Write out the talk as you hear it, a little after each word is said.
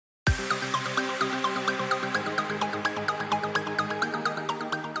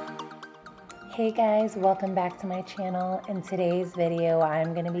Hey guys, welcome back to my channel. In today's video,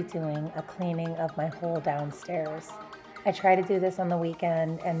 I'm going to be doing a cleaning of my whole downstairs. I try to do this on the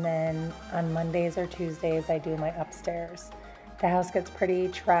weekend, and then on Mondays or Tuesdays I do my upstairs. The house gets pretty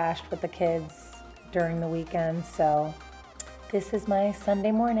trashed with the kids during the weekend, so this is my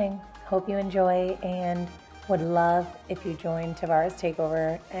Sunday morning. Hope you enjoy and would love if you join Tavara's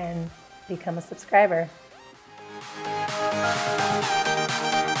Takeover and become a subscriber.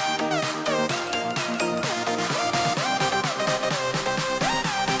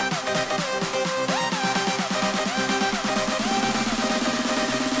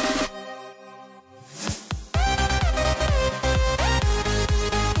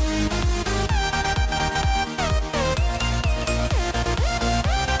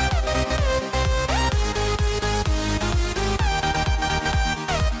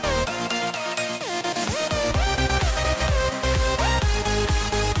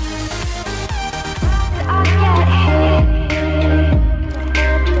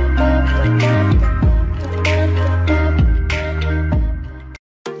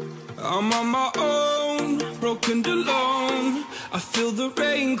 I'm on my own, broken alone. I feel the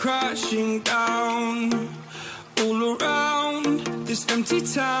rain crashing down all around this empty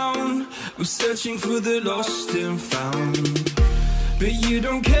town. I'm searching for the lost and found, but you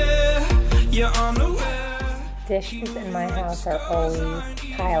don't care, you're unaware. Dishes in my house are always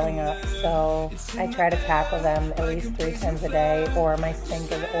piling up, so I try to tackle them at least 3 times a day, or my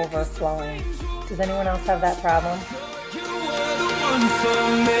sink is overflowing. Does anyone else have that problem? For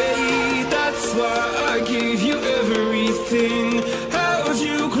me, that's why I gave you everything. Held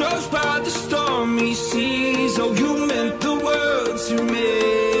you close by the stormy seas. Oh, you meant the world to me.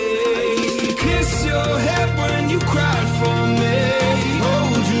 I used to kiss your head when you cried for me.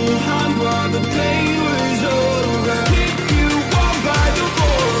 Hold your hand while the pain was over. Keep you warm by the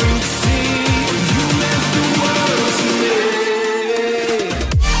roaring sea. You meant the world to me.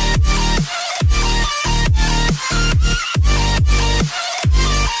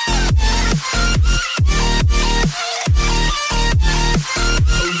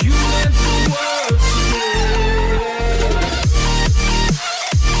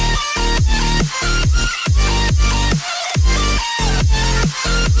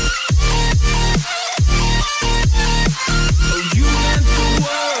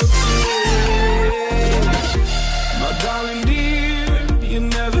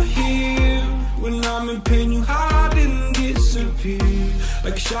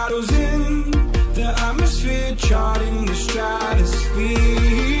 Like shadows in the atmosphere, charting the stratosphere.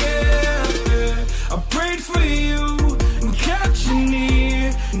 Yeah. I prayed for you and kept you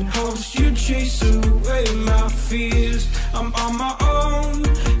near, in hopes you'd chase away my fears. I'm on my own,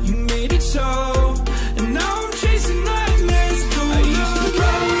 you made it so, and now I'm chasing nightmares through. I used to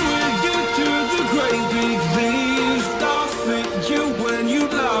run with you through the great big leaves, laugh at you when you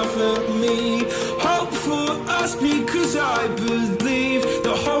laugh at me. Hope for us because I believe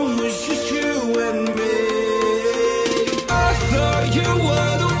the home was just you and me. I thought you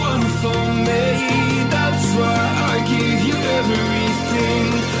were the one for me. That's why I gave you everything.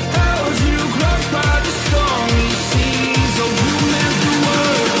 Held you close by the stormy seas. Oh, you meant the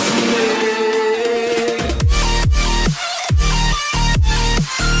world to me.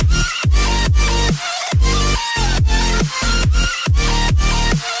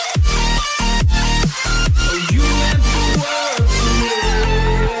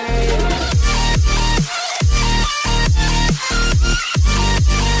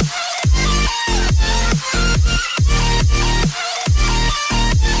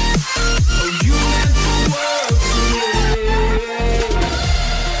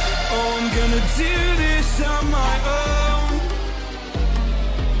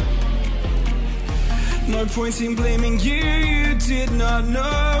 No point in blaming you, you did not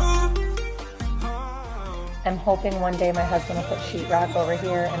know. I'm hoping one day my husband will put sheetrock over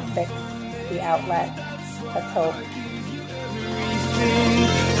here and fix the outlet. Let's hope.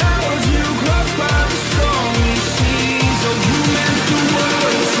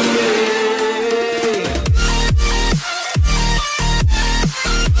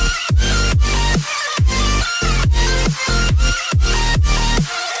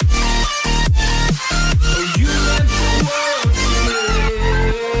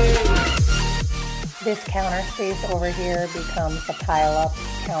 This counter space over here becomes a pile-up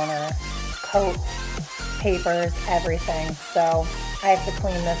counter, coats, papers, everything. So I have to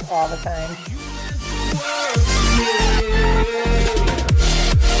clean this all the time.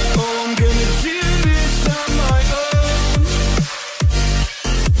 Oh, I'm gonna do this on my own.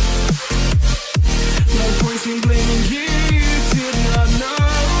 No point in blaming you, you did not know.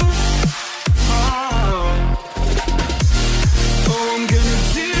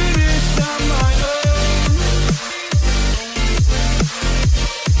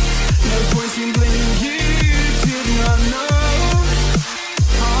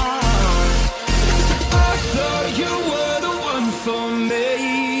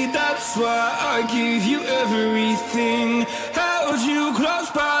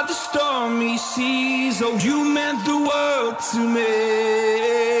 sees. Oh, you meant the world to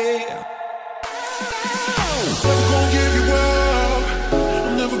me. Never gonna give you up.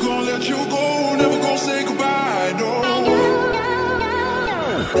 I'm never gonna let you go. Never gonna say goodbye, no.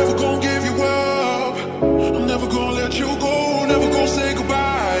 Never gonna give you up. I'm never gonna let you go. Never gonna say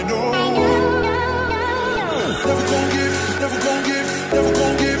goodbye, no. Never gonna give, never gonna give, never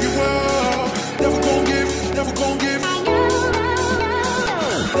gonna give you up. Never gonna give, never gonna give.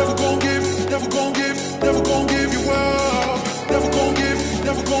 Never gonna give, never gonna give, never gonna give you up. Never gonna give,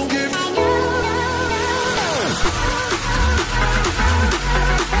 never gonna give.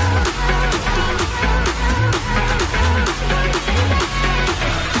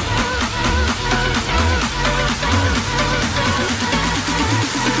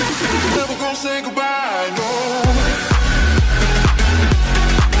 Never gonna say goodbye, no.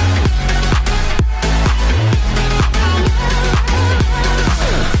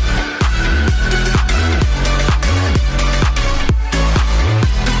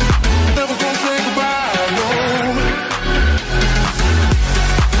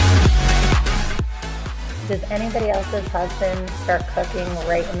 Does anybody else's husband start cooking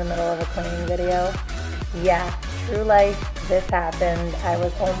right in the middle of a cleaning video? Yeah, true life, this happened. I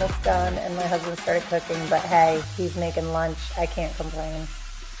was almost done and my husband started cooking, but hey, he's making lunch. I can't complain.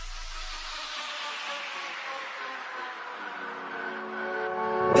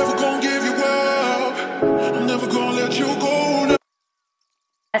 Never gonna give you up. I'm never gonna let you go.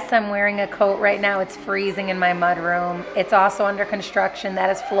 Yes, I'm wearing a coat right now. It's freezing in my mudroom. It's also under construction. That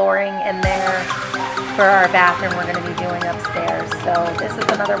is flooring in there for our bathroom we're going to be doing upstairs. So this is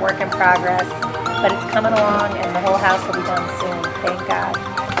another work in progress, but it's coming along and the whole house will be done soon. Thank God.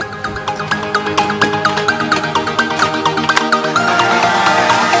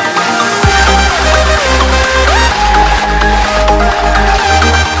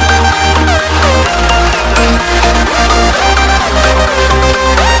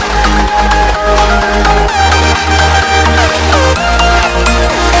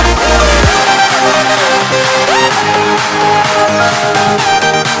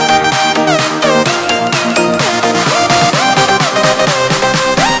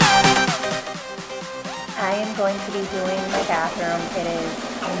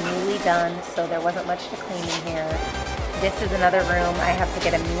 Done, so there wasn't much to clean in here. This is another room. I have to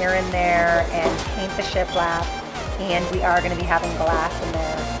get a mirror in there and paint the shiplap, and we are going to be having glass in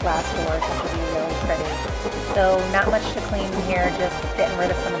there, glass doors, which will be really pretty. So not much to clean in here, just getting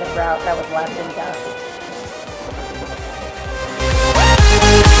rid of some of the grout that was left in dust.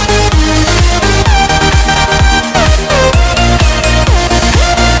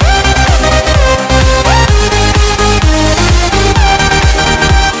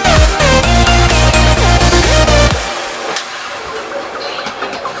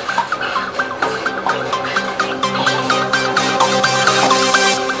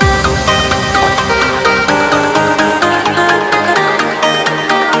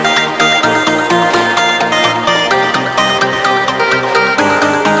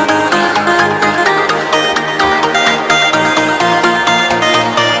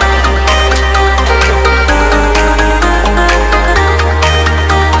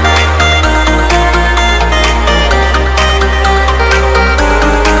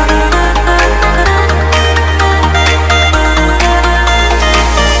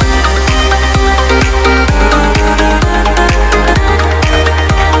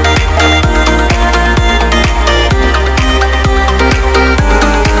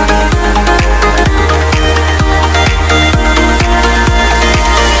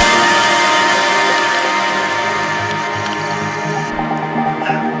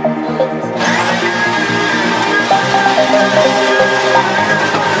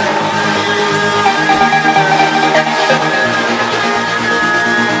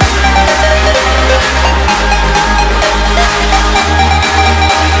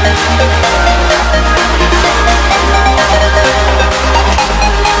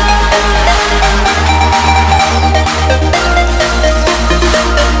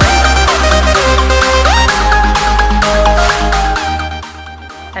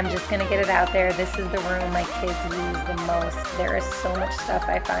 I'm just gonna get it out there. This is the room my kids use the most. There is so much stuff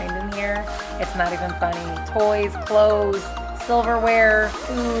I find in here. It's not even funny. Toys, clothes, silverware,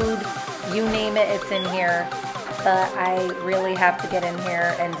 food, you name it, it's in here. But I really have to get in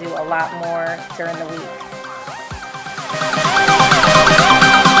here and do a lot more during the week.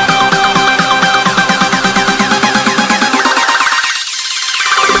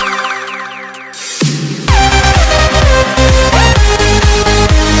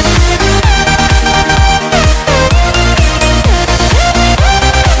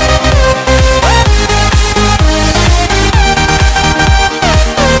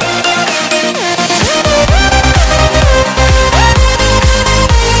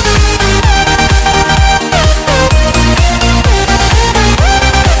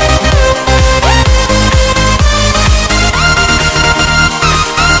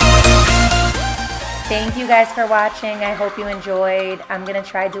 guys for watching. I hope you enjoyed. I'm going to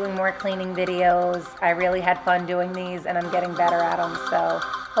try doing more cleaning videos. I really had fun doing these and I'm getting better at them. So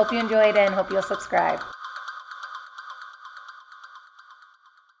hope you enjoyed and hope you'll subscribe.